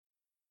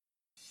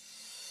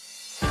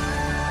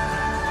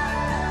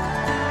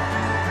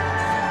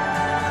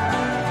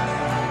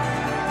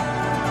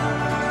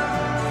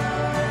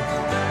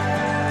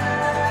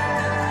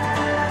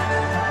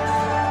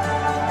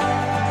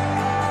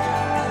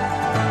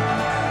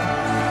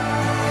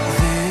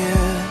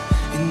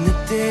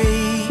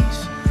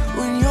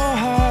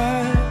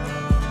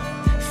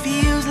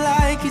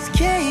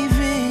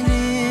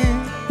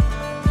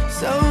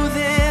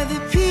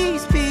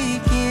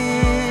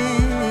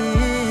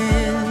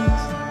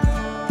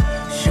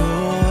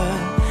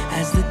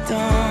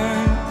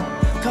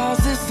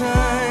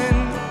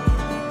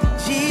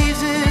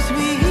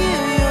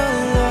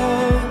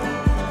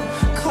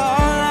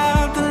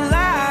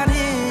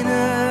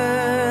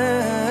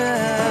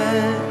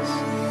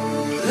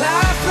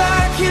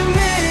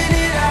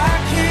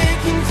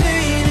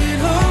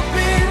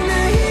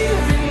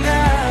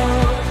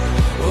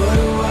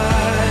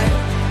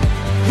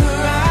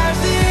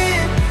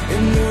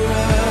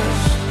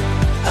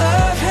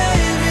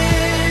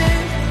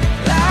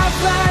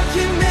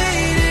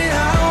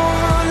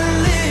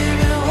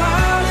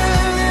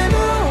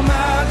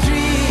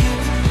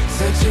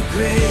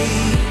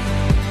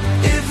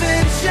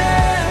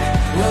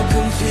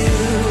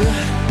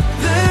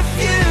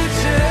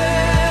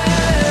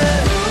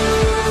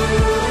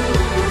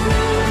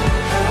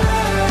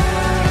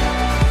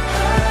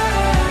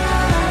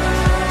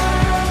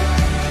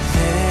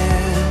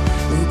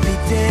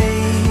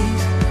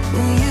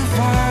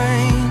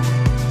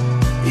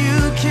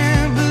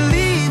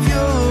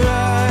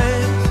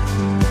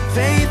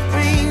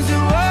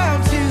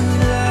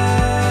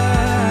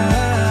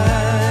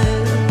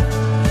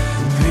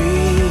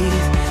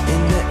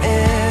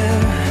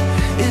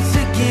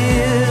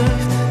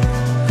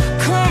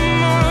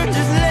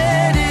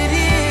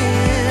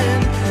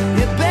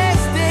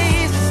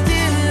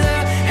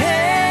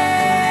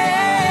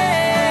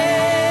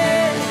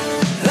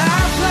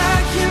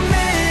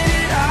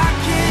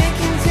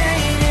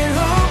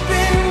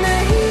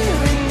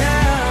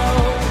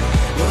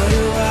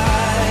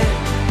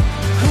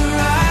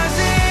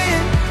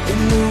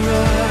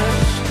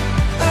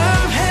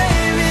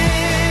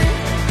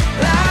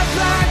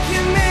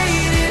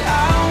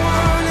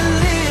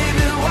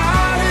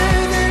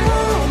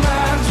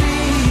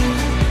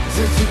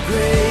such a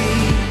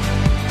great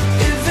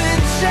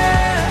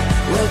adventure.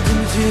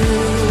 Welcome to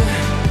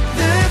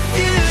the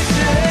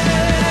future.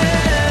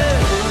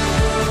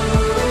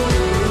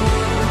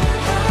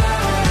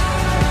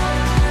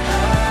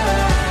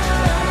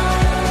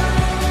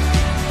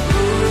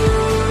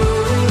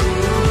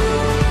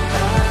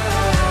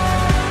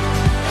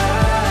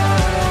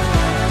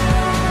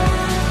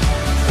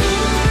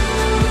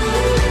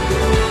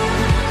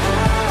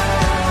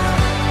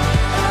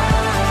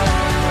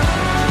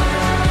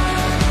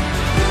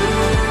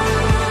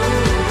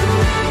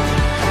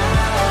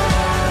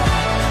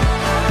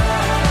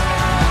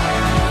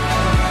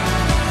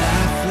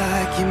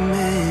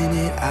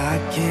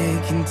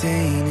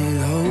 Contain it,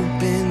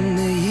 hope in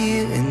the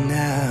here and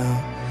now.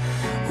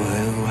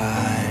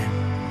 Worldwide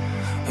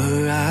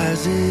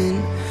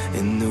horizon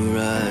in the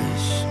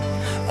rush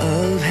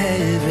of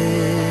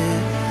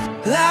heaven.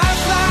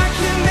 Life like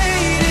you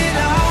made it,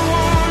 I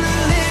wanna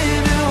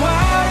live it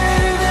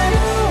wider than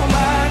all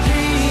my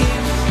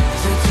dreams.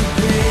 Such a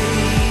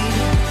great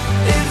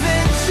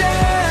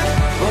adventure.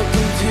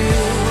 Welcome to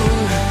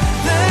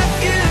the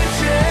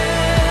future.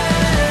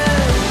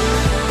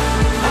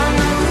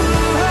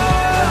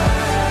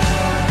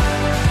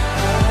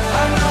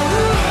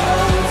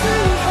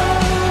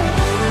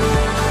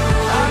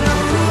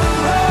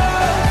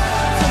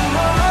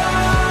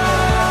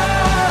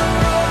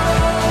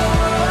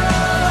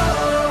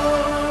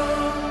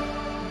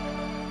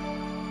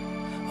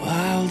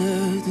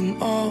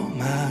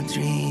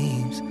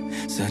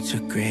 Such a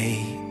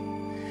great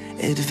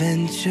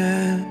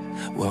adventure.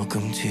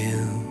 Welcome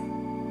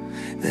to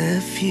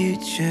the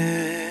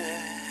future.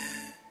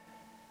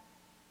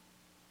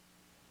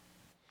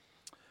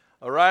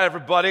 All right,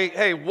 everybody.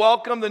 Hey,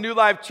 welcome to New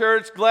Life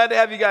Church. Glad to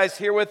have you guys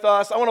here with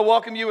us. I want to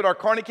welcome you at our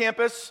Kearney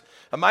campus.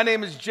 My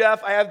name is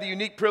Jeff. I have the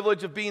unique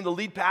privilege of being the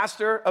lead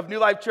pastor of New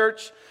Life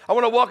Church. I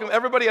want to welcome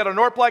everybody at our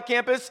North Platte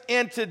campus.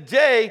 And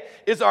today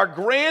is our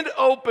grand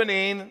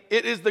opening.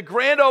 It is the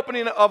grand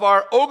opening of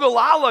our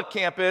Ogallala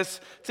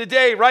campus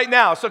today, right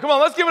now. So come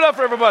on, let's give it up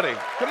for everybody.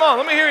 Come on,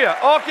 let me hear you.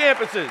 All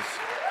campuses.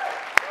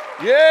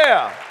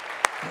 Yeah.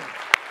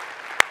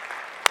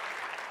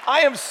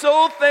 I am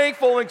so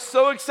thankful and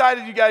so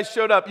excited you guys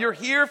showed up. You're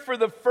here for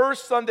the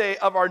first Sunday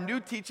of our new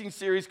teaching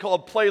series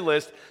called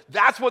Playlist.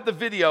 That's what the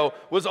video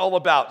was all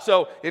about.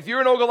 So if you're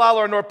in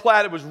Ogallala or North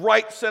Platte, it was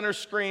right center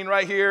screen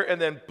right here, and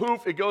then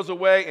poof, it goes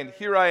away, and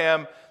here I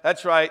am.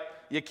 That's right,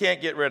 you can't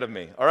get rid of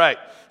me. All right,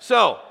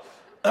 so,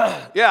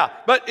 yeah.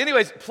 But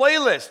anyways,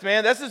 Playlist,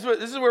 man, this is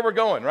where we're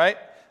going, right?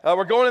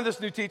 We're going in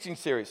this new teaching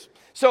series.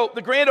 So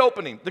the grand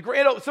opening,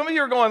 some of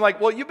you are going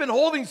like, well, you've been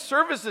holding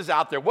services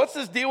out there. What's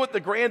this deal with the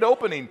grand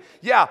opening?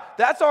 Yeah,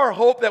 that's our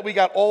hope that we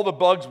got all the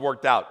bugs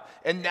worked out.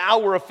 And now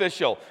we're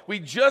official. We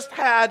just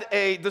had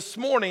this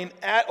morning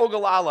at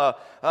Ogallala,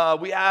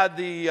 we had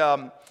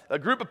a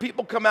group of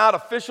people come out,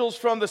 officials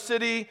from the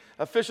city,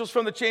 officials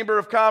from the Chamber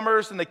of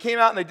Commerce, and they came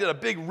out and they did a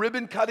big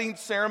ribbon cutting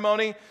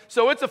ceremony.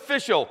 So it's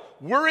official.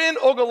 We're in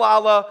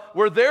Ogallala.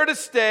 We're there to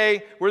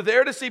stay. We're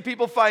there to see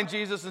people find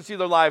Jesus and see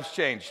their lives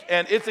changed.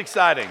 And it's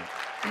exciting.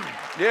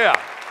 Yeah.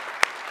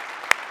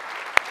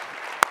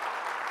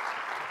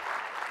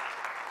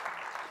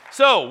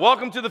 So,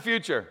 welcome to the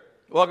future.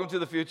 Welcome to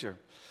the future.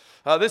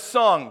 This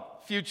song,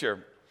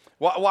 Future.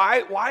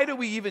 Why do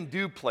we even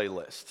do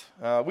Playlist?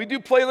 We do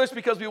Playlist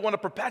because we want to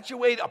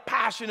perpetuate a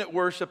passionate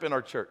worship in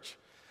our church.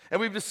 And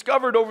we've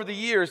discovered over the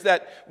years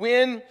that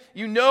when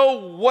you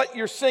know what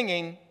you're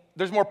singing,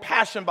 there's more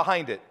passion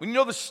behind it. When you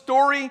know the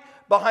story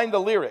behind the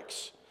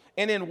lyrics.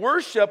 And in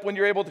worship, when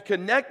you're able to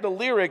connect the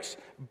lyrics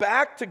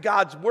back to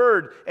God's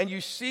word, and you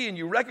see and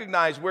you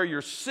recognize where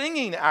you're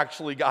singing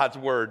actually God's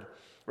word,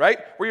 right?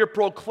 Where you're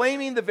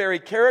proclaiming the very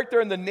character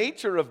and the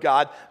nature of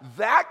God,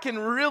 that can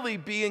really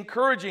be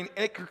encouraging,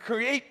 and it can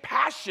create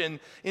passion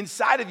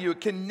inside of you.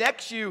 It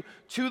connects you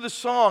to the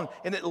song,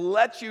 and it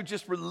lets you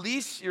just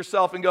release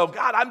yourself and go,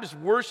 God, I'm just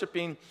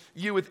worshiping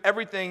you with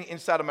everything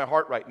inside of my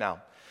heart right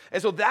now.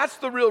 And so that's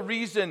the real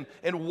reason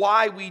and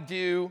why we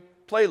do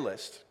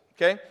Playlist.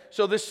 Okay,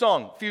 so this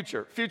song,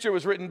 Future. Future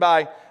was written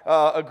by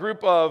a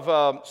group of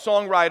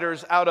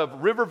songwriters out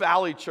of River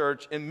Valley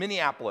Church in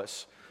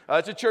Minneapolis.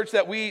 It's a church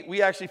that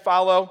we actually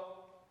follow.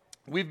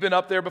 We've been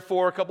up there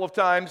before a couple of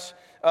times.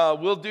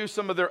 We'll do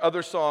some of their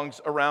other songs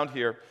around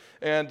here.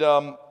 And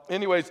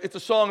anyways, it's a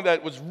song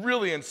that was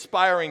really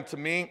inspiring to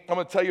me. I'm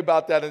going to tell you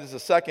about that in just a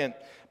second.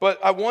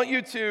 But I want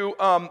you to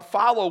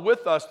follow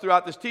with us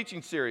throughout this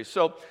teaching series.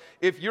 So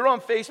if you're on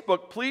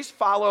Facebook, please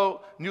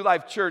follow New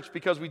Life Church,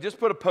 because we just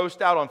put a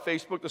post out on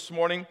Facebook this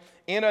morning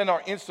and on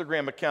our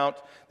Instagram account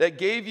that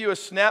gave you a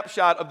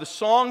snapshot of the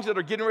songs that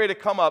are getting ready to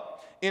come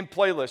up in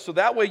Playlist. So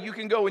that way you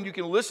can go and you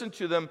can listen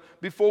to them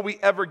before we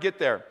ever get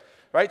there.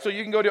 Right? So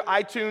you can go to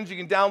iTunes, you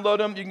can download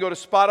them, you can go to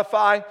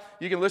Spotify,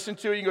 you can listen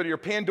to it, you can go to your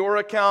Pandora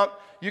account,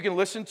 you can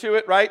listen to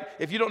it, right?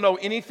 If you don't know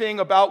anything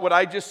about what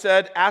I just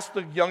said, ask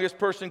the youngest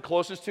person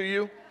closest to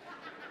you.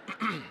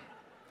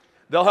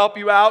 They'll help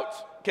you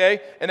out.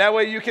 okay? And that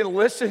way you can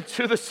listen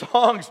to the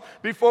songs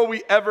before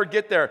we ever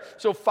get there.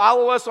 So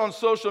follow us on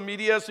social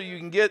media so you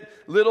can get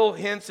little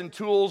hints and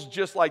tools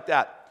just like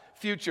that.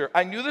 Future.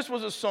 I knew this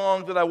was a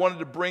song that I wanted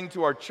to bring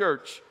to our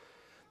church.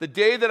 The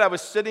day that I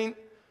was sitting,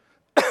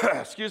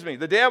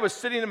 the day I was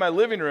sitting in my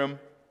living room,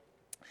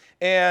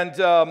 and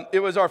it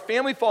was our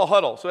family fall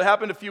huddle. So it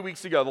happened a few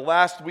weeks ago, the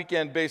last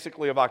weekend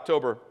basically of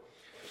October.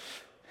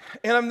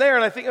 And I'm there,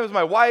 and I think it was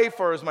my wife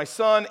or it was my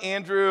son,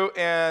 Andrew,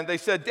 and they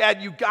said,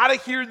 Dad, you got to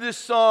hear this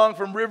song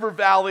from River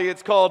Valley.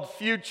 It's called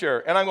Future.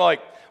 And I'm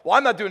like, well,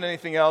 I'm not doing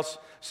anything else,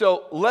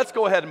 so let's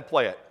go ahead and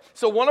play it.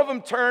 So one of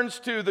them turns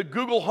to the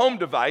Google Home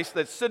device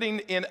that's sitting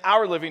in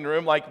our living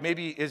room, like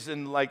maybe is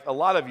in like a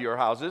lot of your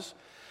houses.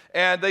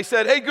 And they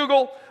said, hey,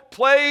 Google,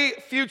 play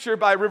Future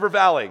by River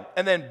Valley.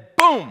 And then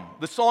boom,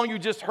 the song you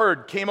just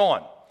heard came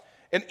on.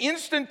 And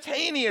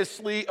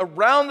instantaneously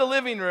around the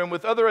living room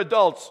with other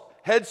adults,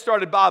 heads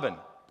started bobbing,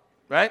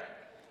 right?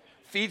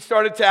 Feet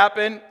started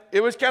tapping.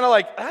 It was kind of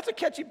like, that's a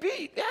catchy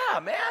beat. Yeah,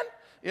 man.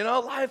 You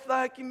know, life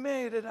like you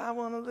made it, I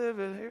want to live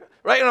it here.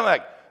 Right? And I'm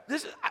like,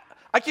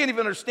 I can't even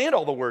understand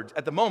all the words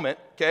at the moment,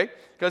 okay?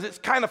 Because it's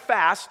kind of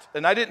fast,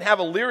 and I didn't have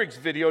a lyrics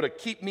video to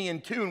keep me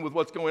in tune with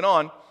what's going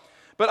on.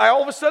 But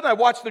all of a sudden, I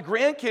watched the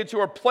grandkids who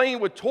are playing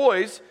with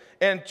toys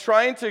and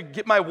trying to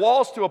get my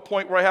walls to a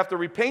point where I have to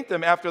repaint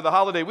them after the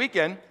holiday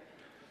weekend.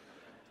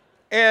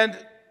 And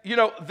you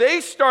know,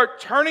 they start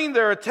turning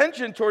their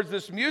attention towards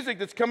this music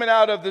that's coming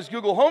out of this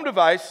Google Home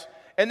device,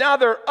 and now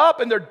they're up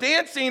and they're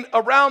dancing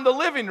around the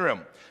living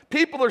room.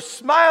 People are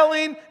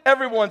smiling,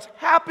 everyone's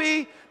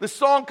happy, the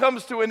song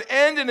comes to an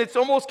end, and it's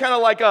almost kind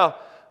of like a,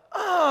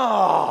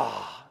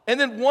 ah. And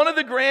then one of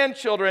the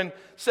grandchildren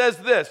says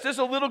this, just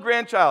a little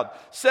grandchild,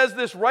 says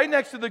this right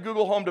next to the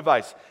Google Home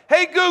device.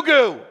 Hey,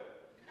 Goo-Goo.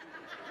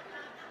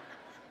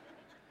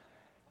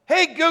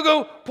 Hey,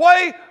 Goo-Goo,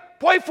 play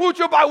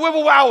Future by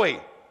Wibble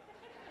Wowie.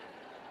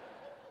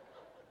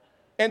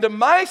 And to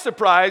my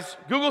surprise,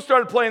 Google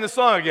started playing the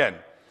song again.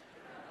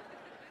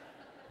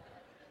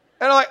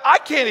 And I'm like, I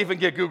can't even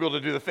get Google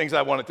to do the things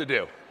I want it to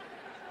do.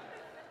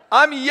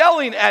 I'm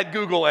yelling at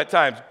Google at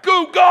times,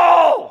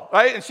 Google,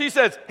 right? And she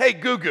says, hey,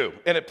 Goo-Goo,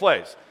 and it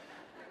plays.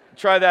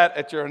 Try that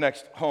at your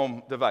next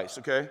home device,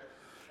 okay?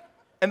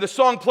 And the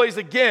song plays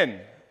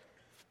again.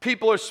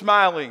 People are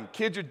smiling,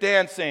 kids are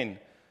dancing,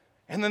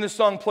 and then the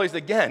song plays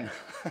again.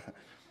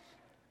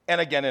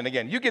 And again and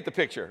again. You get the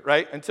picture,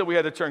 right? Until we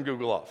had to turn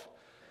Google off.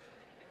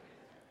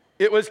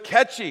 It was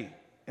catchy,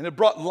 and it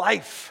brought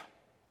life,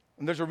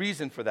 and there's a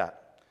reason for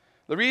that.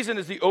 The reason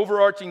is the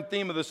overarching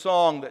theme of the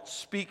song that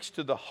speaks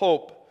to the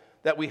hope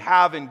that we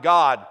have in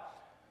God,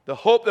 the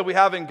hope that we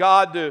have in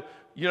God to,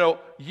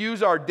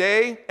 use our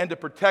day and to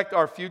protect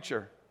our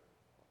future.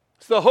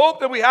 It's the hope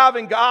that we have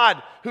in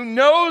God who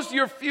knows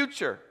your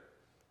future.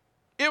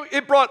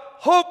 It brought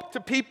hope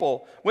to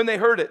people when they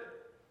heard it.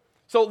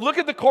 So look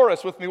at the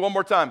chorus with me one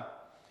more time. It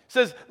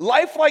says,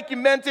 life like you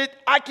meant it,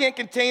 I can't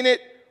contain it.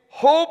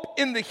 Hope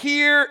in the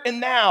here and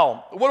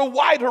now. What a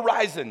wide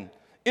horizon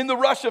in the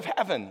rush of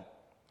heaven.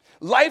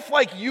 Life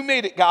like you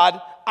made it,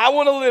 God. I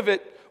want to live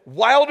it.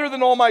 Wilder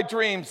than all my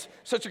dreams.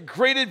 Such a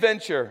great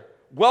adventure.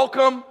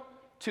 Welcome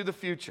to the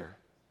future.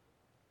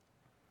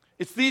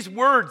 It's these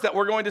words that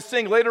we're going to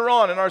sing later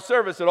on in our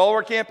service at all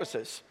our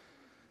campuses.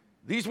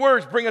 These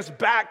words bring us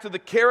back to the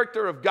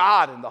character of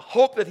God and the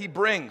hope that He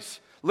brings.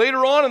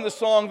 Later on in the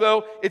song,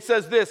 though, it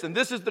says this, and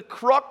this is the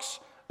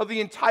crux of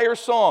the entire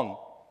song.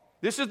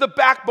 This is the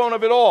backbone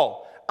of it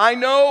all. I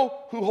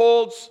know who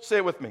holds, say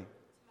it with me.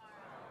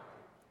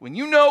 When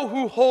you know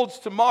who holds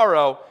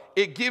tomorrow,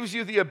 it gives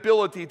you the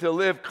ability to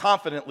live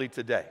confidently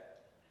today.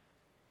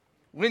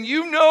 When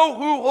you know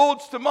who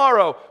holds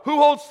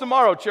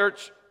tomorrow,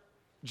 church?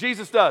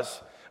 Jesus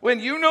does. When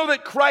you know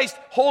that Christ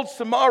holds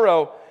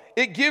tomorrow,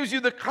 it gives you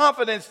the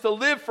confidence to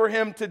live for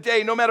Him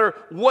today, no matter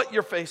what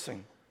you're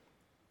facing.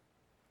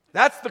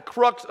 That's the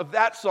crux of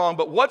that song,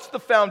 but what's the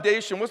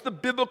foundation? What's the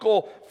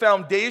biblical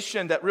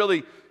foundation that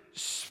really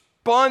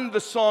spun the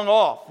song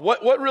off?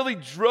 What really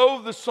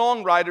drove the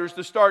songwriters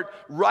to start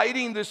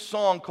writing this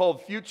song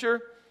called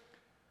Future?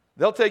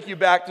 They'll take you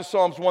back to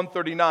Psalms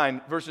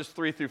 139, verses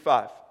 3 through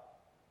 5.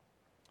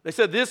 They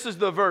said this is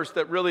the verse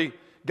that really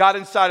got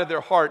inside of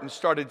their heart and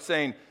started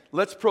saying,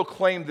 let's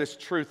proclaim this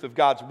truth of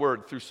God's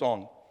word through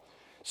song.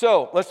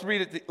 So let's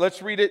read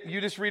it. You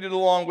just read it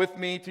along with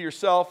me to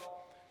yourself.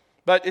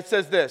 But it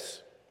says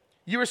this,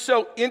 you are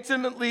so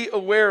intimately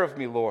aware of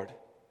me, Lord.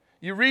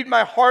 You read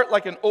my heart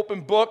like an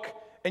open book,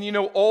 and you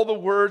know all the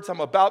words I'm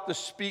about to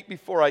speak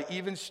before I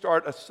even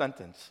start a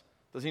sentence.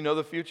 Does He know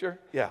the future?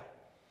 Yeah.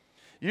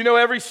 You know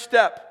every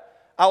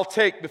step I'll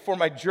take before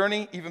my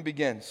journey even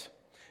begins.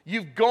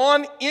 You've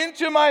gone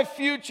into my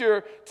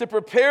future to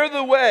prepare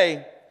the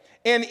way,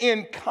 and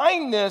in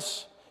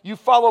kindness you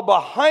follow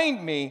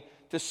behind me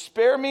to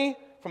spare me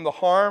from the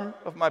harm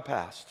of my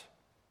past.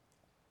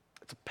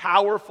 It's a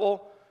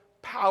powerful,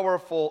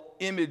 powerful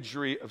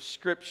imagery of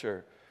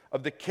Scripture,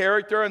 of the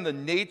character and the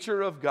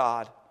nature of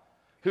God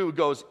who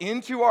goes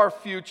into our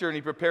future and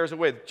He prepares a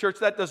way. Church,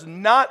 that does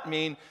not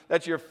mean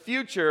that your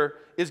future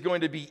is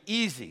going to be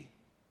easy.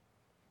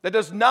 That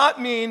does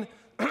not mean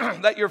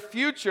that your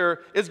future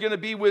is going to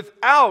be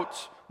without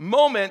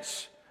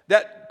moments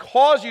that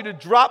cause you to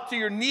drop to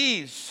your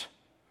knees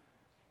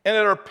and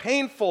that are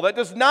painful. That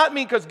does not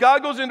mean because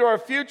God goes into our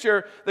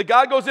future that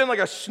God goes in like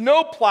a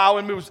snowplow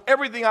and moves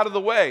everything out of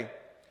the way.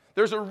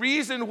 There's a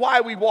reason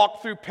why we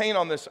walk through pain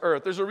on this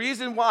earth. There's a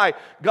reason why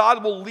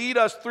God will lead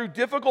us through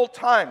difficult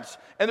times.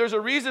 And there's a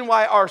reason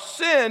why our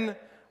sin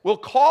will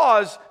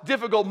cause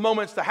difficult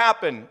moments to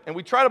happen. And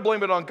we try to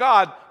blame it on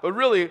God, but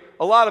really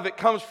a lot of it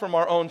comes from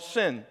our own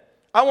sin.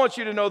 I want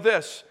you to know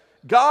this.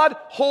 God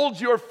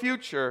holds your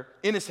future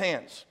in his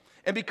hands.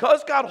 And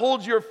because God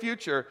holds your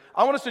future,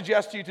 I want to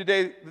suggest to you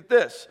today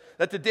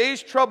that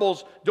today's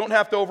troubles don't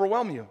have to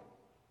overwhelm you.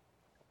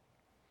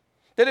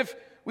 That if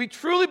we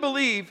truly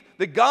believe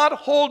that God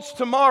holds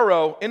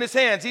tomorrow in his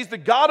hands, he's the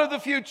God of the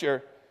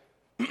future,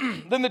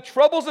 then the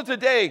troubles of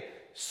today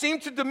seem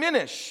to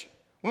diminish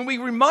when we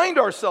remind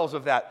ourselves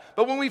of that.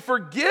 But when we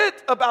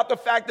forget about the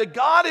fact that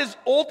God is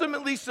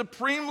ultimately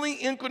supremely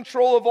in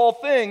control of all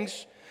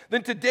things,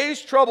 then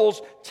today's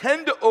troubles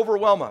tend to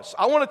overwhelm us.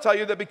 I want to tell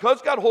you that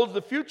because God holds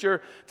the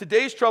future,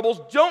 today's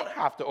troubles don't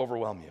have to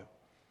overwhelm you.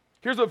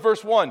 Here's what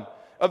verse 1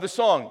 of the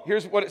song,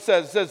 here's what it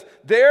says. It says,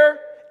 there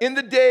in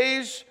the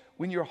days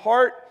when your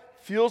heart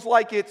feels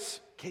like it's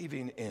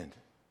caving in.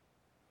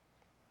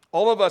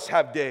 All of us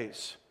have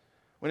days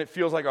when it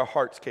feels like our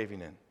heart's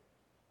caving in.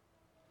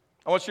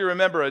 I want you to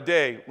remember a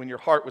day when your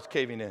heart was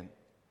caving in.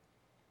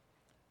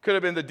 Could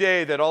have been the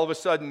day that all of a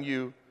sudden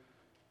you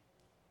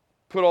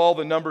put all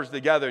the numbers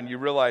together and you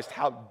realized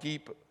how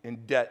deep in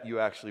debt you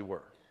actually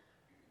were.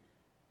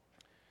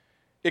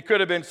 It could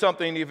have been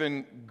something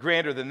even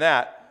grander than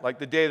that, like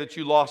the day that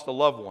you lost a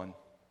loved one.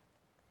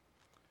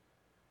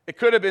 It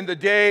could have been the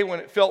day when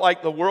it felt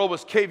like the world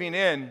was caving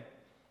in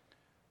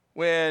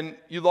when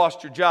you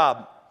lost your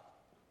job.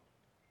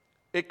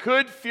 It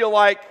could feel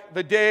like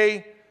the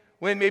day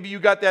when maybe you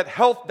got that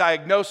health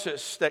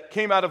diagnosis that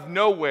came out of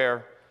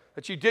nowhere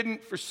that you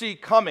didn't foresee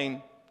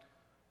coming,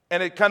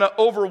 and it kind of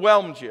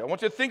overwhelmed you. I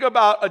want you to think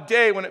about a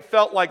day when it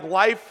felt like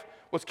life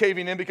was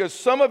caving in, because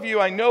some of you,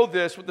 I know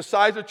this, with the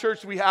size of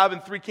church we have in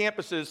 3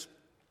 campuses,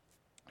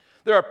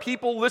 there are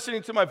people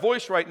listening to my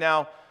voice right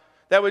now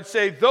that would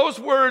say, those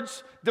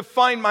words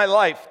define my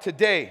life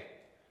today.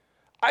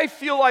 I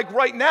feel like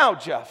right now,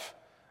 Jeff,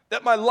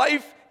 that my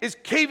life is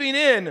caving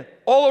in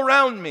all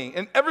around me.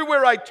 And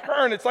everywhere I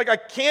turn, it's like I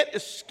can't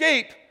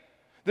escape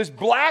this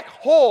black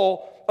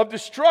hole of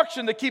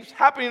destruction that keeps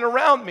happening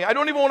around me. I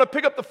don't even want to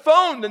pick up the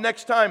phone the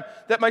next time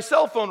that my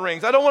cell phone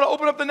rings. I don't want to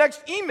open up the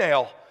next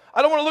email.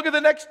 I don't want to look at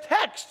the next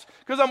text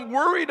because I'm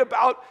worried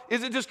about,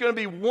 is it just going to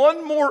be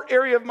one more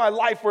area of my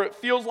life where it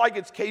feels like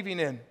it's caving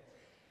in?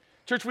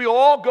 Church, we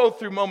all go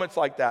through moments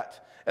like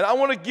that. And I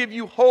want to give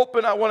you hope,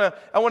 and I want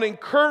to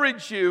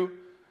encourage you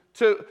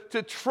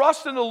to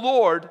trust in the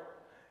Lord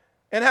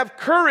and have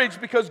courage,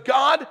 because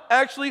God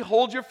actually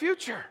holds your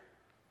future.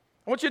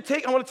 I want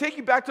to take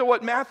you back to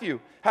what Matthew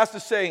has to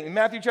say in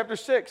Matthew chapter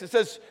 6. It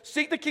says,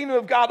 seek the kingdom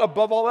of God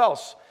above all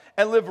else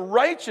and live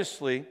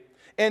righteously,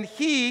 and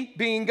he,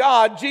 being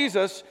God,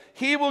 Jesus,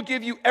 he will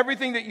give you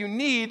everything that you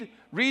need.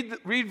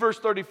 Read verse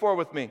 34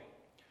 with me.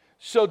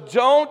 So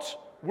don't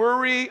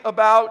worry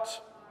about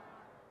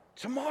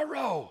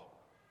tomorrow.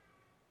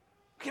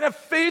 You can have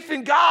faith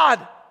in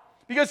God,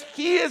 because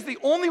he is the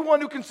only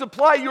one who can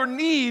supply your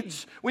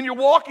needs when you're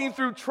walking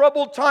through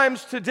troubled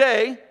times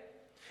today.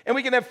 And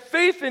we can have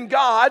faith in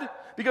God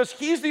because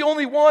he's the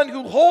only one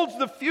who holds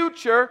the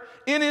future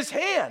in his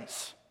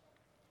hands.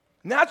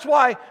 And that's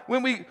why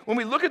when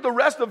we look at the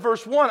rest of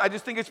verse 1, I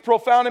just think it's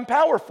profound and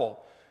powerful.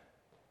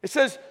 It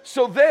says,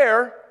 so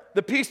there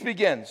the peace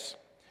begins.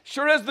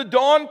 Sure as the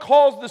dawn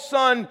calls the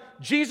sun,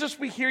 Jesus,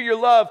 we hear your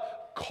love.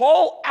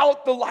 Call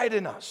out the light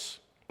in us.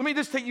 Let me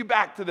just take you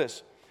back to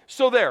this.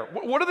 So there.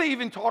 What are they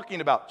even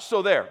talking about?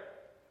 So there.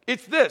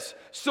 It's this.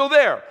 So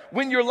there.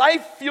 When your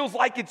life feels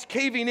like it's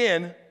caving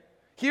in,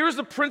 here's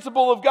the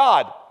principle of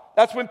God.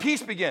 That's when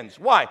peace begins.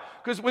 Why?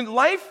 Because when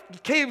life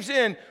caves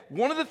in,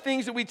 one of the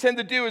things that we tend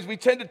to do is we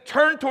tend to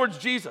turn towards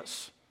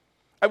Jesus.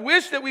 I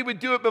wish that we would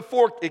do it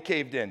before it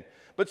caved in.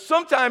 But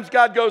sometimes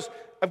God goes,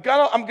 I'm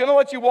going to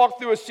let you walk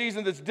through a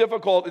season that's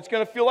difficult. It's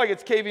going to feel like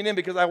it's caving in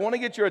because I want to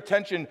get your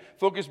attention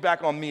focused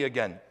back on me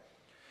again.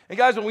 And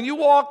guys, when you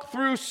walk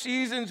through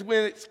seasons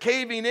when it's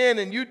caving in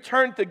and you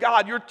turn to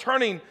God, you're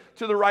turning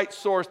to the right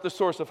source, the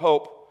source of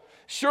hope.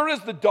 Sure as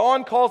the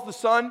dawn calls the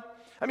sun.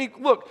 I mean,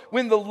 look,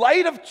 when the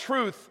light of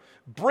truth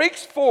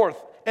breaks forth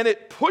and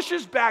it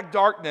pushes back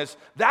darkness,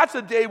 that's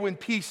a day when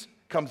peace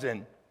comes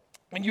in.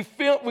 When you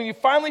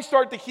finally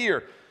start to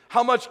hear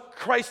how much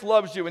Christ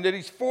loves you and that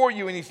he's for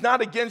you and he's not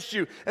against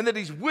you and that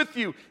he's with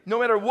you no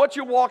matter what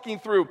you're walking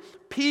through,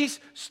 peace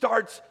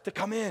starts to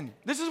come in.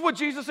 This is what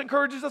Jesus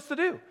encourages us to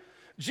do.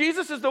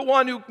 Jesus is the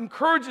one who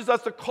encourages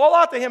us to call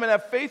out to him and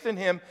have faith in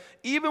him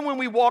even when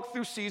we walk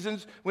through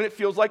seasons when it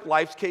feels like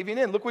life's caving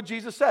in. Look what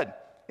Jesus said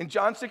in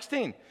John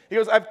 16. He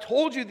goes, I've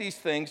told you these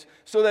things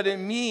so that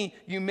in me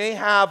you may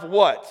have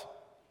what?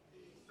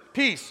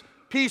 Peace.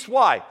 Peace,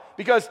 why?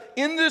 Because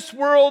in this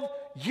world,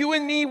 you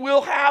and me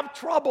will have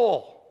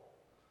trouble.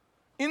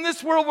 In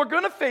this world, we're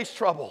going to face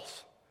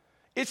troubles.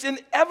 It's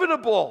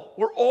inevitable.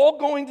 We're all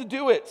going to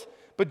do it.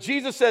 But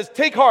Jesus says,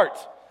 take heart.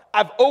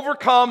 I've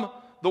overcome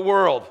the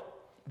world.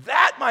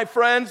 That, my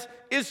friends,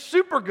 is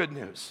super good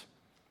news.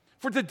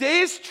 For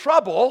today's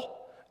trouble,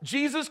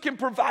 Jesus can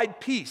provide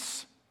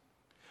peace.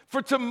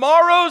 For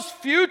tomorrow's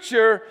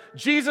future,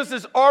 Jesus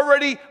has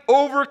already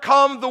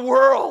overcome the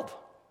world.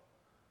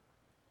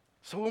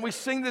 So when we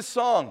sing this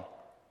song,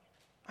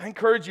 I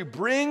encourage you,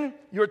 bring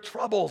your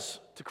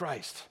troubles to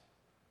Christ.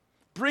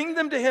 Bring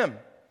them to Him.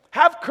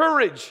 Have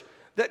courage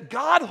that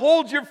God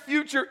holds your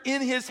future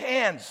in His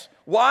hands.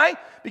 Why?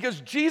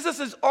 Because Jesus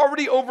has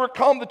already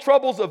overcome the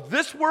troubles of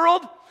this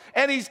world,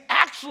 and He's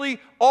actually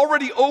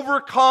already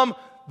overcome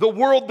the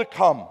world to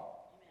come.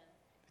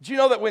 Do you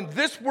know that when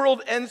this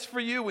world ends for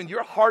you, when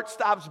your heart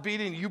stops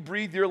beating, you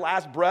breathe your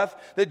last breath,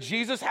 that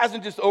Jesus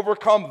hasn't just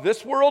overcome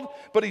this world,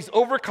 but He's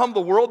overcome the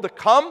world to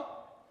come?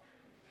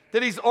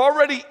 That He's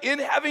already in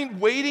heaven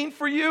waiting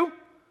for you?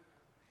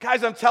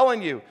 Guys, I'm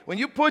telling you, when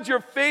you put your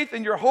faith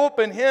and your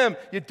hope in Him,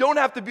 you don't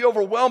have to be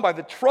overwhelmed by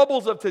the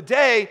troubles of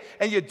today,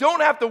 and you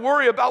don't have to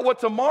worry about what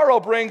tomorrow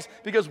brings,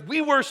 because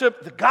we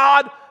worship the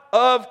God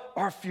of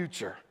our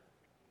future.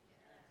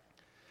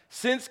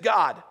 Since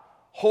God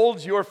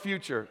holds your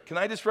future, can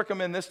I just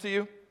recommend this to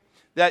you?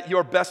 That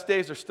your best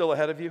days are still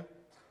ahead of you?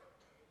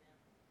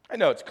 I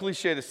know, it's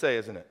cliche to say,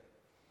 isn't it?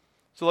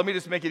 So let me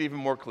just make it even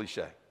more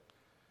cliche.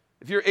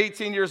 If you're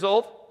 18 years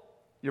old,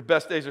 your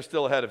best days are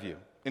still ahead of you.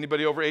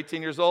 Anybody over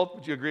 18 years old?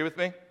 Would you agree with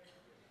me?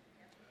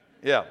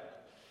 Yeah.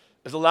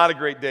 There's a lot of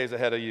great days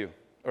ahead of you,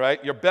 all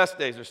right? Your best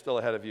days are still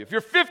ahead of you. If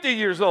you're 50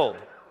 years old,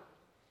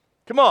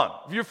 come on.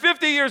 If you're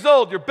 50 years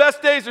old, your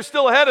best days are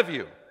still ahead of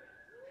you.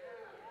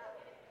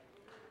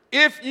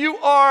 If you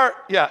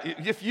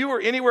were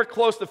anywhere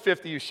close to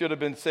 50, you should have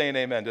been saying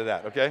amen to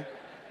that, okay?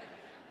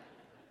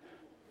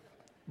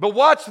 But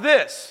watch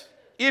this.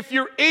 If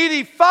you're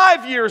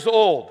 85 years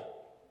old,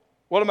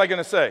 what am I going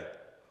to say?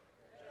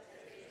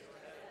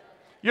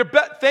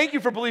 Thank you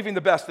for believing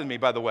the best in me,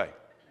 by the way,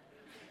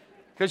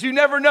 because you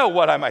never know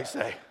what I might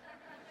say.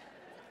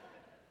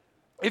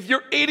 If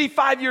you're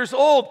 85 years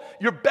old,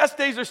 your best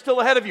days are still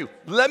ahead of you.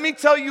 Let me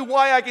tell you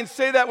why I can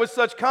say that with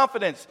such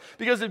confidence.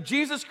 Because if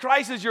Jesus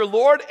Christ is your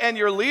Lord and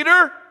your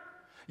leader,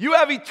 you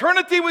have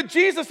eternity with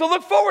Jesus to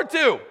look forward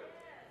to.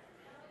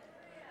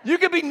 You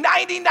could be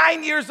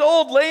 99 years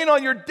old laying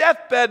on your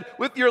deathbed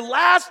with your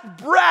last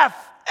breath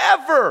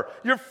ever.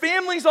 Your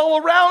family's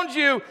all around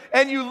you,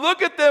 and you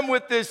look at them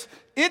with this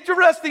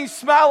interesting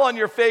smile on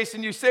your face,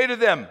 and you say to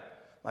them,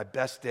 my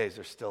best days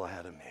are still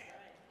ahead of me.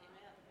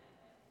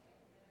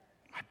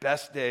 My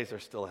best days are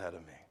still ahead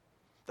of me.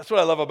 That's what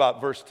I love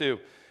about verse 2.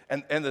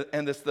 And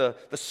the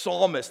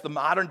psalmist, the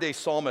modern day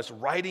psalmist,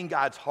 writing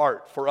God's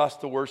heart for us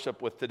to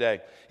worship with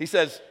today. They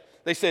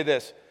say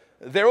this,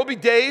 there will be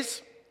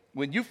days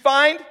when you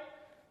find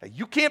that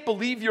you can't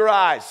believe your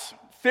eyes.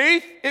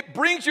 Faith, it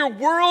brings your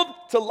world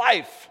to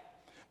life.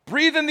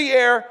 Breathe in the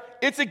air,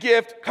 it's a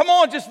gift. Come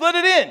on, just let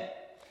it in.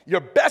 Your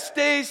best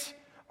days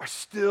are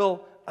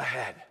still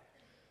ahead.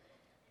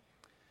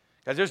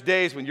 Guys, there's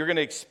days when you're going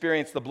to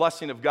experience the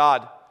blessing of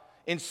God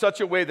in such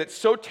a way that's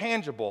so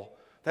tangible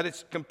that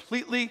it's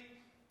completely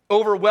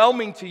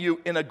overwhelming to you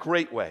in a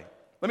great way.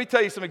 Let me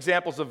tell you some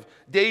examples of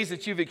days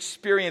that you've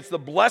experienced the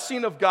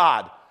blessing of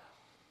God,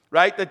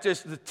 right? That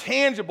just the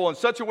tangible in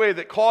such a way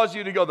that caused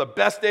you to go, the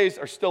best days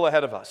are still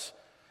ahead of us.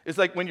 It's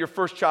like when your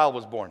first child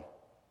was born.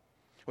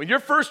 When your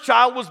first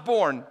child was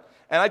born,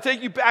 and I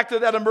take you back to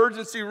that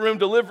emergency room,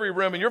 delivery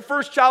room, and your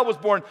first child was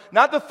born,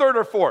 not the third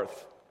or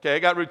fourth. Okay, I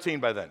got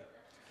routine by then.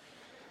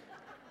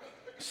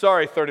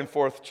 Sorry, third and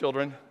fourth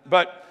children.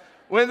 But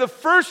when the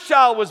first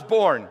child was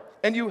born,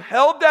 and you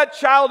held that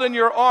child in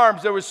your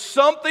arms, there was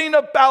something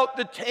about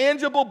the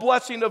tangible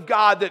blessing of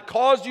God that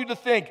caused you to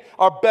think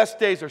our best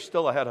days are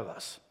still ahead of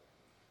us.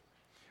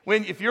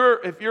 If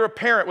you're a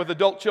parent with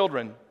adult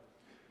children,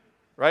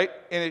 right?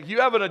 And if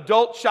you have an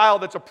adult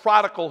child that's a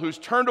prodigal who's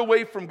turned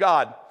away from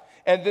God,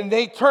 and then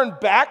they turn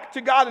back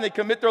to God and they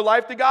commit their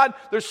life to God,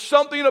 there's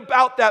something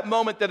about that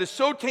moment that is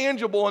so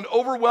tangible and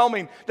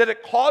overwhelming that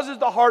it causes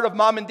the heart of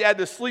mom and dad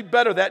to sleep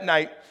better that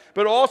night,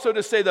 but also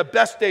to say the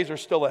best days are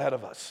still ahead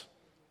of us.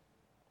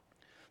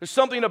 There's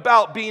something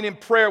about being in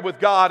prayer with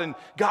God, and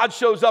God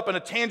shows up in a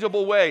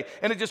tangible way,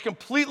 and it just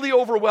completely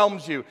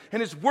overwhelms you. And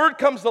His Word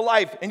comes to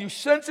life, and you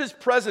sense His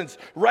presence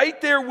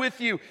right there with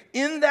you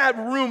in that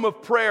room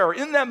of prayer,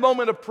 in that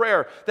moment of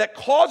prayer, that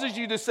causes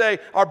you to say,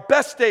 our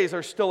best days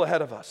are still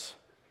ahead of us.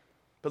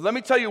 But let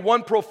me tell you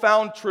one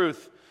profound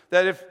truth,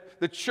 that if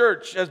the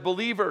church, as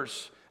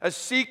believers, as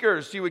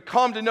seekers, you would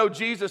come to know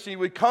Jesus and you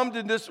would come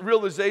to this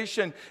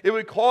realization, it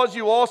would cause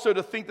you also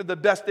to think that the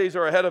best days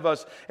are ahead of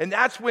us. And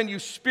that's when you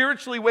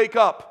spiritually wake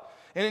up.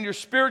 And in your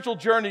spiritual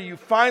journey, you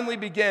finally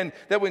begin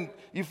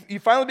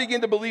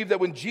to believe that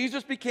when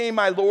Jesus became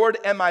my Lord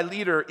and my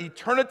leader,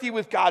 eternity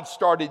with God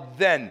started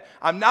then.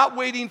 I'm not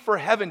waiting for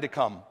heaven to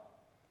come.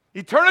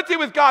 Eternity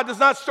with God does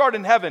not start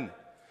in heaven.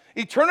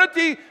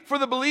 Eternity for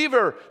the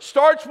believer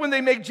starts when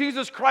they make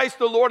Jesus Christ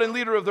the Lord and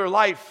leader of their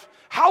life.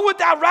 How would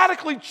that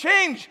radically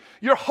change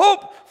your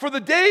hope for the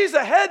days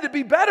ahead to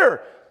be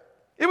better?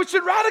 It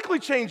should radically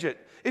change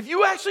it. If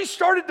you actually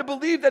started to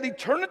believe that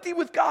eternity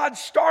with God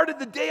started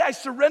the day I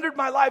surrendered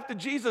my life to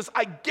Jesus,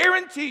 I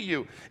guarantee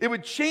you it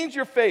would change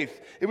your faith.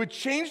 It would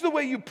change the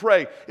way you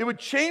pray. It would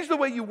change the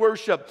way you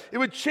worship. It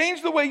would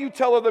change the way you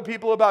tell other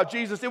people about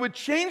Jesus. It would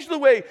change the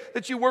way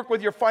that you work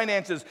with your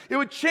finances. It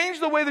would change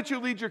the way that you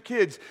lead your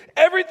kids.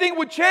 Everything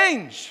would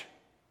change.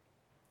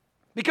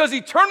 Because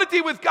eternity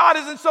with God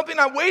isn't something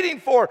I'm waiting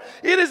for.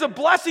 It is a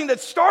blessing that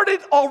started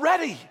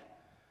already.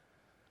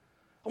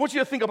 I want you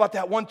to think about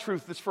that one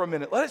truth just for a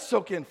minute. Let it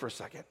soak in for a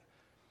second.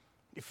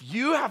 If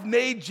you have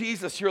made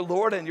Jesus your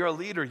Lord and your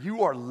leader,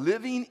 you are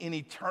living in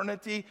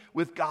eternity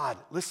with God.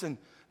 Listen,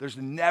 there's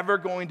never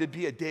going to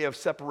be a day of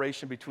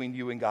separation between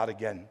you and God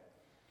again.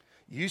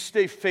 You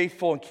stay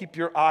faithful and keep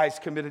your eyes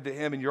committed to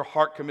Him and your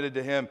heart committed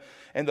to Him.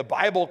 And the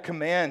Bible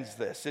commands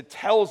this. It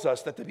tells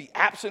us that to be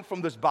absent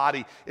from this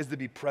body is to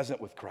be present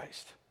with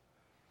Christ.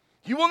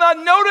 You will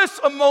not notice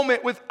a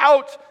moment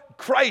without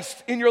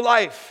Christ in your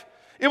life.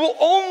 It will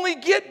only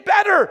get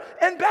better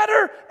and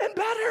better and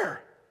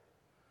better.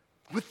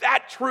 With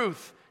that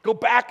truth, go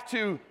back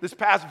to this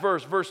past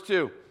verse, verse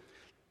 2.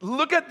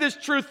 Look at this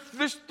truth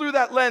just through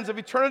that lens of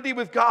eternity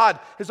with God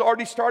has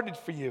already started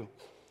for you.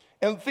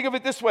 And think of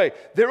it this way.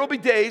 There will be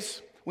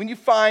days when you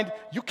find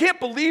you can't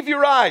believe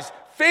your eyes.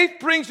 Faith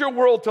brings your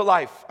world to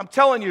life. I'm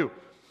telling you.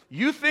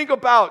 You think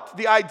about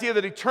the idea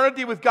that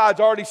eternity with God's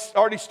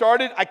already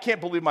started. I can't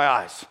believe my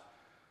eyes.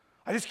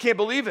 I just can't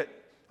believe it.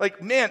 Like,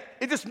 man,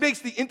 it just makes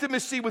the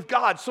intimacy with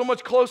God so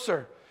much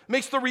closer. It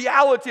makes the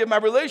reality of my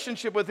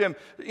relationship with Him,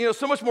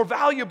 so much more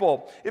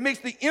valuable. It makes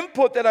the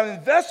input that I'm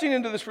investing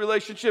into this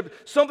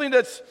relationship something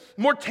that's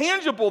more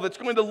tangible, that's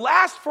going to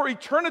last for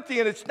eternity.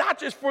 And it's not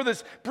just for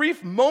this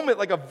brief moment,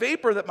 like a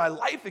vapor that my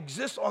life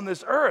exists on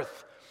this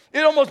earth.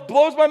 It almost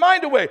blows my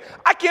mind away.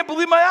 I can't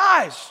believe my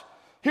eyes.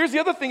 Here's the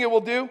other thing it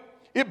will do.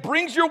 It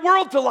brings your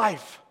world to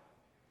life.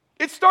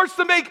 It starts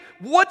to make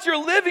what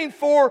you're living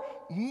for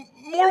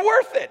more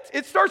worth it.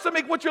 It starts to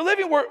make what you're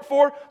living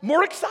for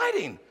more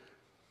exciting.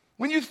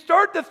 When you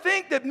start to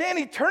think that, man,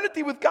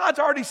 eternity with God's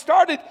already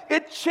started,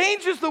 it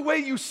changes the way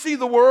you see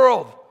the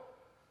world.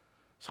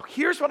 So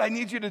here's what I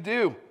need you to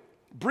do.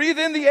 Breathe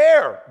in the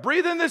air.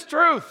 Breathe in this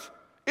truth.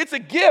 It's a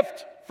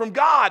gift from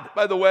God,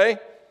 by the way.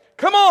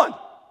 Come on.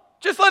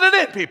 Just let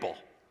it in, people.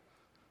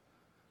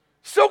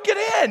 Soak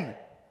it in.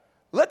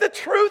 Let the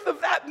truth of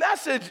that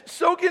message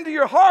soak into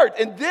your heart.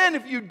 And then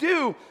if you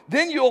do,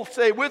 then you'll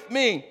say with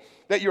me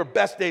that your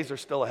best days are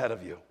still ahead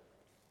of you.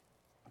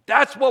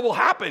 That's what will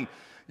happen.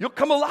 You'll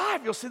come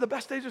alive. You'll see the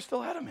best days are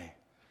still ahead of me.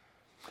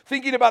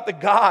 Thinking about the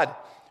God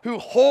who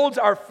holds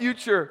our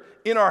future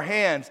in our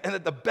hands and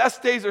that the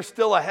best days are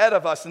still ahead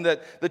of us and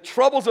that the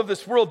troubles of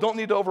this world don't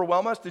need to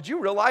overwhelm us. Did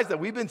you realize that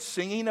we've been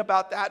singing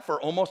about that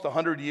for almost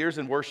 100 years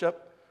in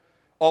worship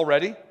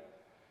already?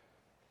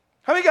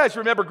 How many of you guys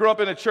remember growing up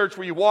in a church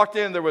where you walked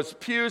in, there was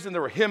pews and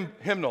there were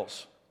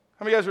hymnals?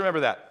 How many of you guys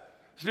remember that?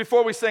 It's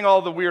before we sang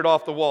all the weird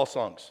off-the-wall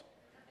songs.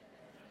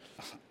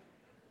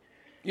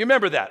 You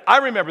remember that? I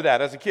remember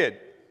that as a kid.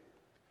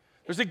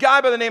 There's a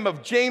guy by the name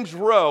of James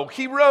Rowe.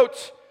 He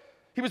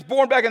was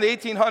born back in the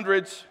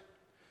 1800s,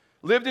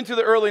 lived into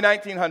the early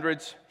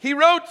 1900s. He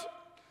wrote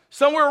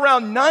somewhere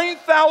around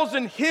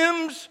 9,000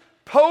 hymns,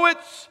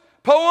 poems,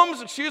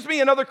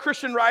 and other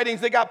Christian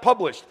writings that got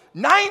published.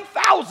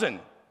 9,000!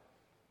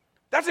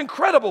 That's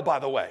incredible, by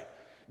the way.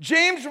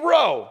 James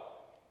Rowe.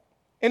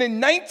 And in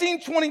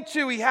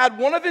 1922, he had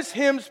one of his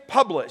hymns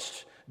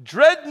published.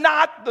 Dread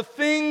not the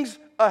things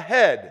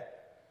ahead.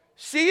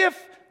 See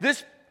if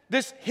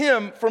this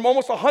hymn from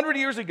almost 100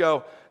 years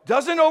ago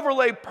doesn't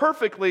overlay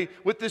perfectly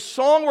with this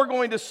song we're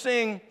going to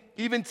sing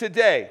even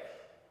today.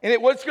 And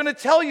what's going to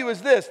tell you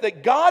is this,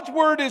 that God's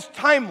word is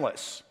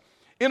timeless.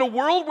 In a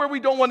world where we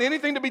don't want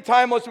anything to be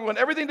timeless, we want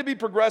everything to be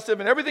progressive,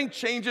 and everything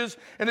changes,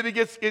 and it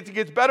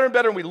gets better and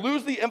better, and we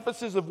lose the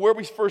emphasis of where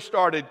we first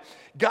started.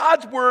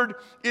 God's word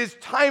is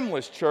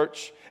timeless,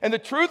 church. And the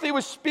truth He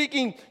was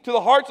speaking to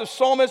the hearts of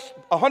psalmists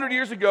 100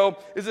 years ago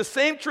is the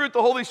same truth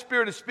the Holy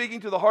Spirit is speaking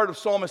to the heart of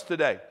psalmists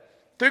today.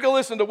 Take a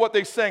listen to what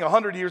they sang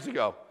 100 years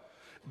ago.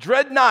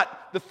 Dread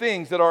not the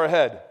things that are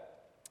ahead.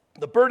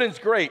 The burden's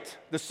great,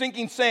 the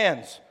sinking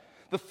sands,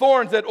 the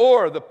thorns that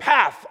o'er the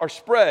path are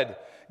spread.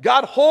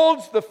 God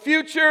holds the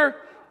future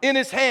in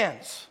His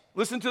hands.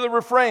 Listen to the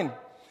refrain.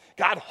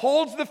 God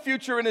holds the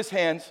future in His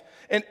hands,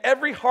 and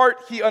every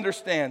heart He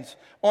understands.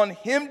 On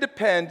Him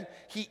depend.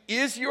 He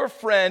is your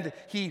friend.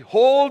 He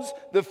holds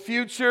the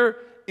future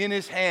in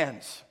His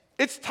hands.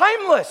 It's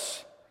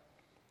timeless.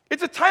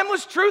 It's a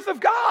timeless truth of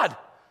God.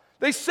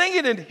 They sang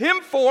it in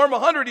hymn form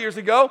 100 years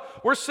ago.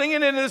 We're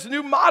singing it in this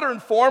new modern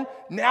form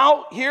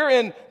now here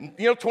in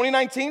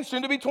 2019,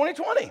 soon to be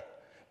 2020.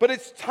 But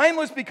it's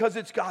timeless because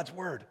it's God's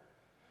word.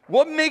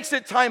 What makes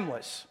it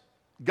timeless?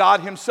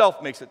 God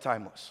Himself makes it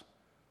timeless.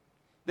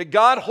 That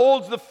God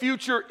holds the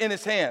future in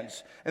His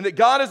hands, and that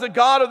God is a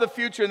God of the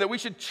future, and that we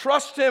should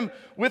trust Him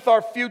with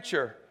our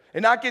future.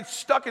 and not get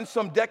stuck in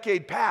some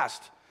decade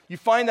past. You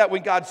find that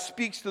when God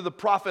speaks to the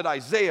prophet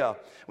Isaiah,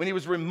 when he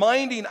was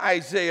reminding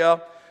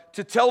Isaiah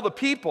to tell the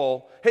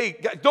people, hey,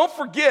 don't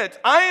forget,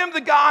 I am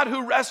the God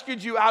who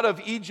rescued you out of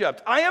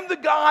Egypt. I am the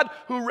God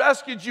who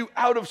rescued you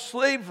out of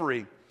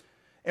slavery.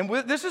 And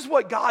this is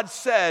what God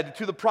said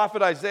to the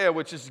prophet Isaiah,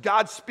 which is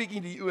God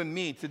speaking to you and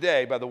me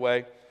today, by the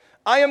way.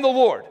 I am the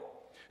Lord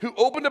who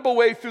opened up a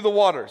way through the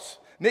waters,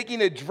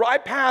 making a dry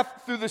path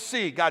through the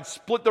sea. God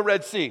split the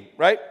Red Sea,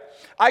 right?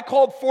 I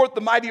called forth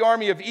the mighty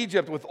army of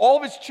Egypt with all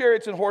of its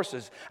chariots and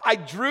horses. I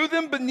drew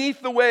them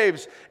beneath the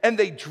waves, and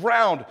they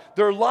drowned.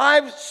 Their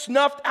lives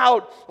snuffed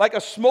out like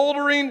a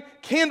smoldering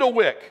candle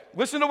wick.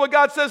 Listen to what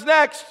God says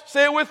next.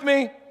 Say it with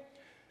me.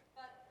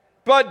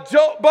 But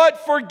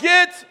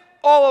forget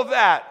all of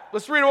that.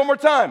 Let's read it one more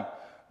time.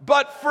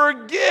 But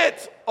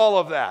forget all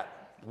of that.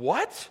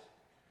 What?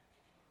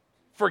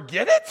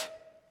 Forget it?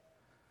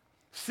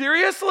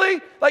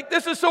 Seriously? Like,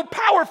 this is so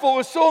powerful.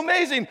 It's so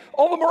amazing.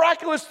 All the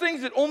miraculous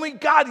things that only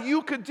God,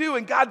 you could do.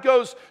 And God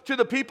goes to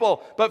the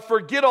people, but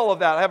forget all of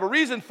that. I have a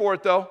reason for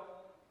it, though.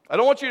 I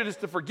don't want you just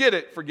to forget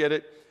it.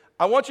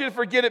 I want you to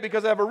forget it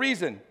because I have a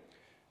reason.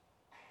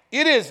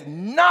 It is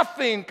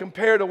nothing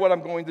compared to what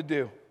I'm going to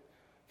do,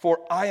 for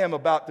I am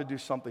about to do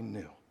something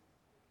new.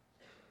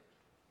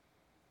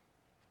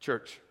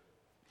 Church,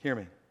 hear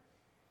me.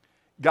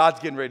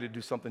 God's getting ready to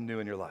do something new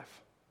in your life.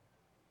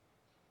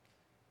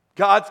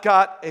 God's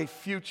got a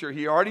future.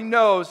 He already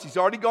knows. He's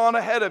already gone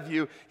ahead of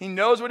you. He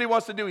knows what he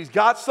wants to do. He's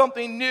got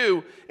something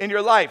new in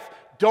your life.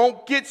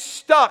 Don't get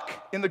stuck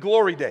in the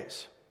glory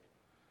days.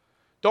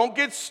 Don't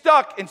get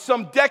stuck in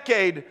some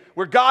decade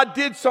where God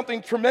did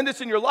something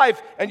tremendous in your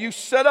life and you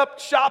set up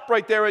shop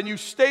right there and you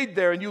stayed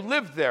there and you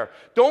lived there.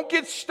 Don't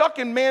get stuck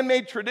in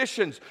man-made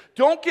traditions.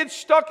 Don't get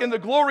stuck in the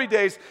glory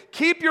days.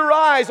 Keep your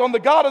eyes on the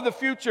God of the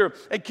future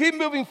and keep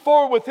moving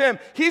forward with him.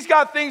 He's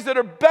got things that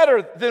are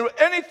better than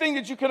anything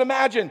that you can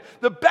imagine.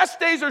 The best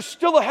days are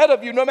still ahead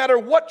of you no matter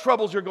what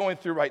troubles you're going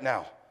through right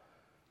now.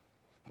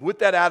 With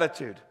that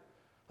attitude,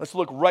 let's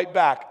look right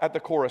back at the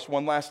chorus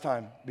one last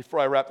time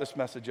before I wrap this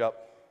message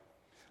up.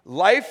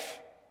 Life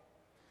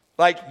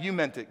like you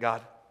meant it,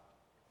 God.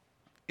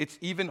 It's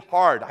even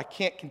hard. I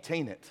can't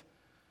contain it.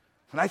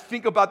 When I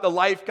think about the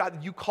life, God,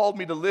 that you called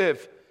me to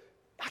live,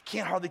 I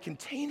can't hardly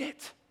contain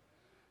it.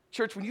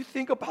 Church, when you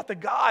think about the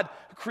God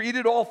who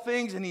created all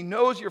things and he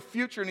knows your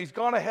future and he's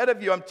gone ahead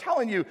of you, I'm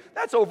telling you,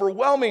 that's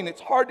overwhelming.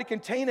 It's hard to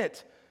contain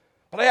it.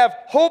 But I have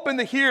hope in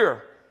the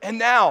here and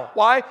now.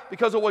 Why?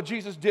 Because of what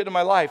Jesus did in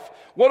my life.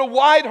 What a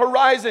wide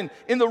horizon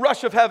in the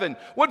rush of heaven.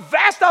 What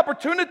vast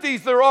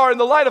opportunities there are in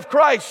the light of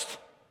Christ.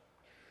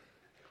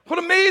 What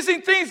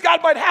amazing things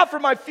God might have for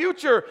my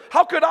future.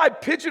 How could I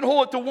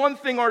pigeonhole it to one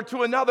thing or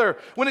to another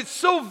when it's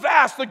so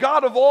vast, the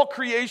God of all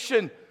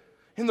creation,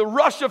 in the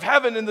rush of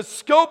heaven, in the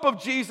scope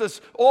of Jesus,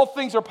 all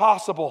things are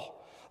possible.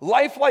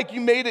 Life like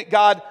you made it,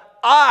 God,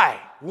 I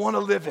want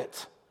to live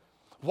it.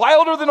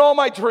 Wilder than all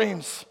my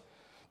dreams.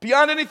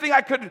 Beyond anything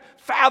I could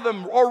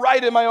fathom or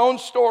write in my own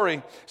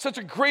story. Such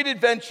a great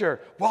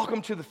adventure.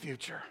 Welcome to the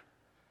future.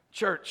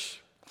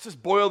 Church, let's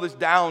just boil this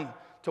down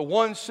to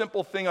one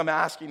simple thing I'm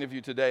asking of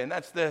you today, and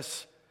that's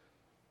this.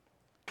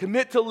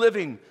 Commit to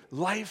living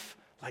life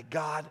like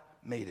God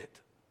made it.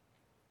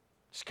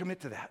 Just commit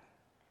to that.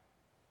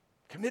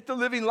 Commit to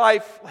living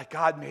life like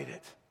God made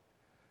it.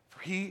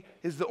 For he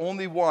is the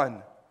only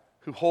one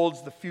who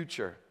holds the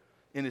future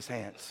in his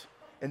hands.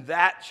 And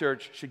that,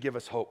 church, should give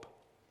us hope.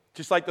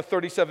 Just like the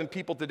 37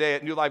 people today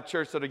at New Life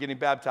Church that are getting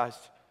baptized.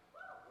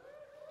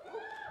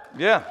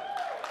 Yeah.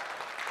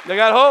 They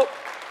got hope.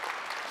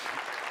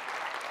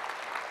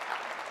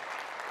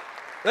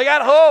 They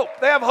got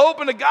hope. They have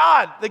hope in a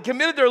God. They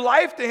committed their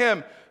life to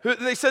him.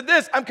 They said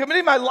this, I'm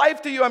committing my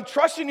life to you. I'm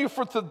trusting you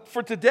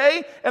for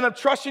today, and I'm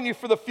trusting you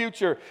for the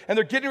future. And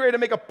they're getting ready to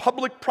make a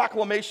public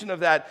proclamation of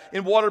that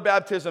in water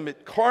baptism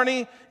at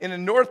Kearney and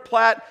in North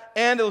Platte,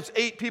 and those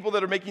 8 people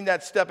that are making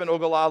that step in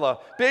Ogallala.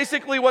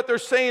 Basically, what they're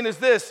saying is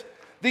this,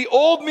 the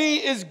old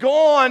me is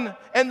gone,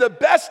 and the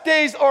best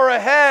days are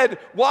ahead.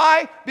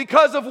 Why?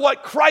 Because of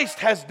what Christ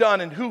has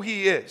done and who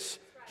he is.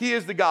 He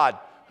is the God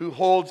who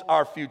holds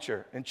our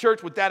future. And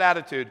church, with that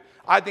attitude,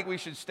 I think we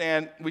should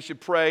stand, we should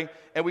pray,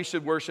 and we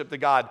should worship the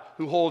God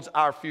who holds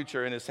our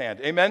future in his hand.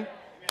 Amen?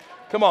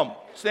 Come on,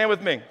 stand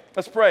with me.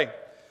 Let's pray.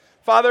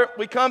 Father,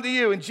 we come to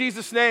you in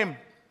Jesus' name,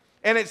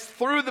 and it's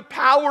through the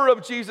power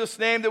of Jesus'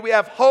 name that we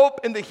have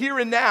hope in the here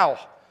and now.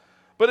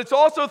 But it's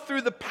also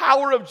through the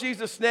power of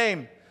Jesus'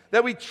 name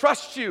that we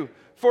trust you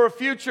for a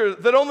future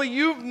that only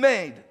you've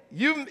made.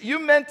 You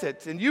meant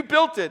it, and you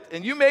built it,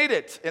 and you made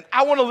it, and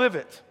I want to live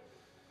it.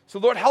 So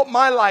Lord, help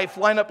my life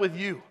line up with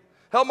you.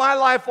 Help my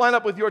life line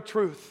up with your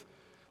truth.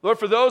 Lord,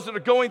 for those that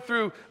are going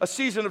through a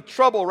season of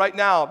trouble right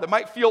now that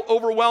might feel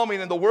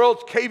overwhelming and the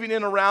world's caving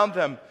in around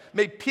them,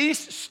 may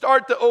peace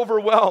start to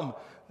overwhelm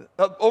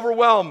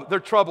their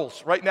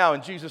troubles right now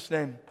in Jesus'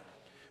 name.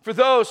 For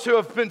those who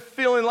have been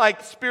feeling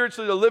like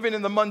spiritually they're living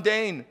in the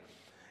mundane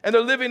and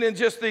they're living in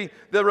just the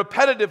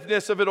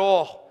repetitiveness of it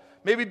all,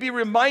 May we be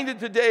reminded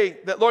today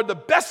that, Lord, the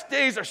best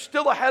days are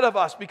still ahead of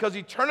us because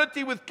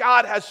eternity with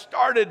God has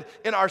started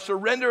in our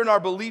surrender and our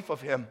belief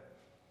of Him.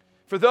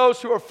 For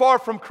those who are far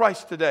from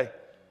Christ today,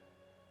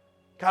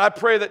 God, I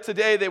pray that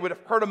today they would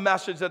have heard a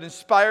message that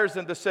inspires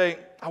them to say,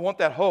 I want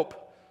that hope.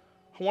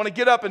 I want to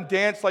get up and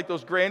dance like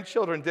those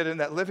grandchildren did in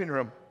that living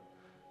room.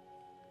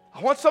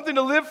 I want something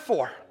to live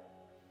for.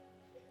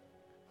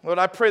 Lord,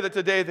 I pray that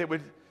today they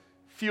would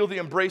feel the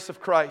embrace of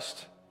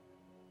Christ.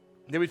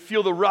 They would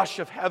feel the rush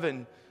of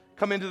heaven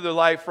come into their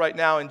life right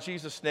now in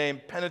Jesus'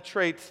 name.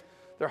 Penetrate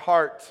their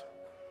heart.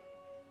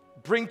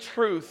 Bring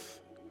truth.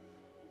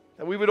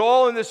 That we would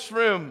all in this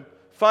room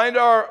find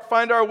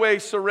our way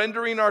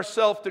surrendering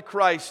ourselves to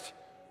Christ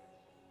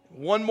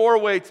one more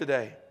way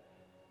today,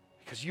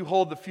 because you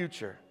hold the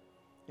future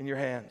in your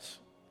hands.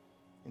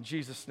 In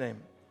Jesus' name,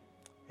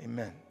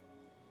 amen.